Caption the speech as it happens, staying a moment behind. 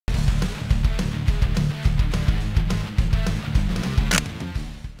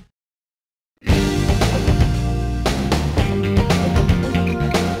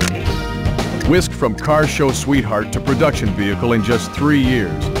Whisked from car show sweetheart to production vehicle in just 3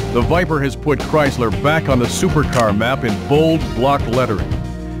 years, the Viper has put Chrysler back on the supercar map in bold block lettering.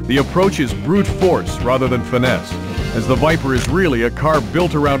 The approach is brute force rather than finesse, as the Viper is really a car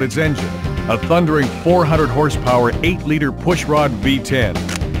built around its engine, a thundering 400 horsepower 8-liter pushrod V10.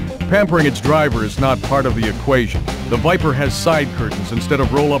 Pampering its driver is not part of the equation. The Viper has side curtains instead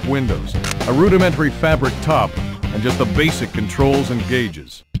of roll-up windows, a rudimentary fabric top, and just the basic controls and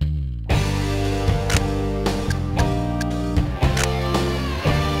gauges.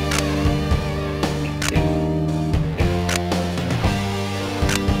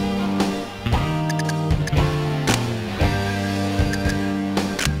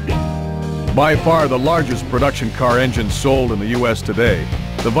 By far the largest production car engine sold in the U.S. today,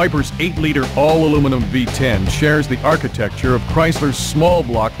 the Viper's 8-liter all-aluminum V10 shares the architecture of Chrysler's small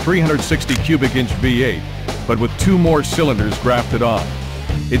block 360 cubic inch V8, but with 2 more cylinders grafted on.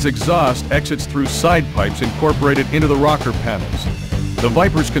 Its exhaust exits through side pipes incorporated into the rocker panels. The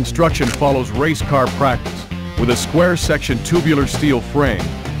Viper's construction follows race car practice, with a square-section tubular steel frame,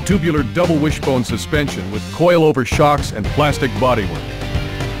 tubular double wishbone suspension with coil-over shocks and plastic bodywork.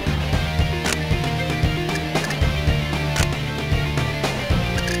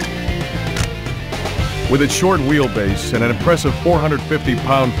 With its short wheelbase and an impressive 450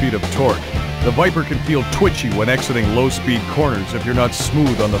 pound-feet of torque, the Viper can feel twitchy when exiting low-speed corners if you're not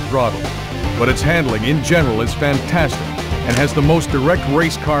smooth on the throttle. But its handling in general is fantastic and has the most direct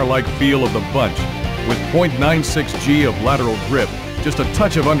race car-like feel of the bunch, with 0.96 G of lateral grip, just a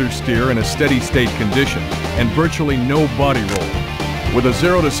touch of understeer in a steady-state condition, and virtually no body roll. With a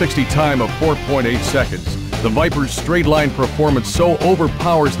 0 to 60 time of 4.8 seconds, the Viper's straight-line performance so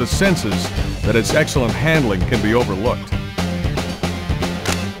overpowers the senses that its excellent handling can be overlooked.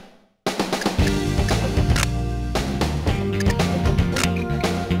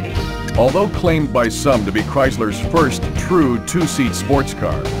 Although claimed by some to be Chrysler's first true 2-seat sports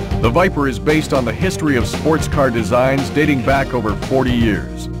car, the Viper is based on the history of sports car designs dating back over 40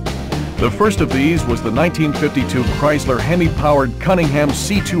 years. The first of these was the 1952 Chrysler Hemi-powered Cunningham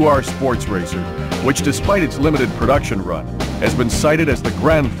C2R sports racer, which despite its limited production run, has been cited as the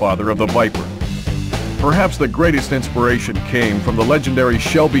grandfather of the Viper. Perhaps the greatest inspiration came from the legendary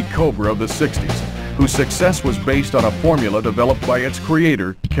Shelby Cobra of the 60s, whose success was based on a formula developed by its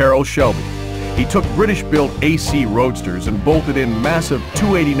creator, Carroll Shelby. He took British-built AC Roadsters and bolted in massive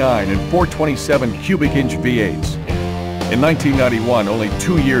 289 and 427 cubic inch V8s. In 1991, only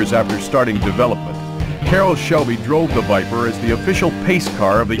 2 years after starting development, Carroll Shelby drove the Viper as the official pace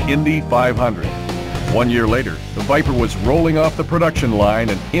car of the Indy 500. 1 year later, the Viper was rolling off the production line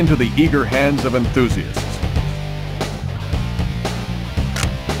and into the eager hands of enthusiasts.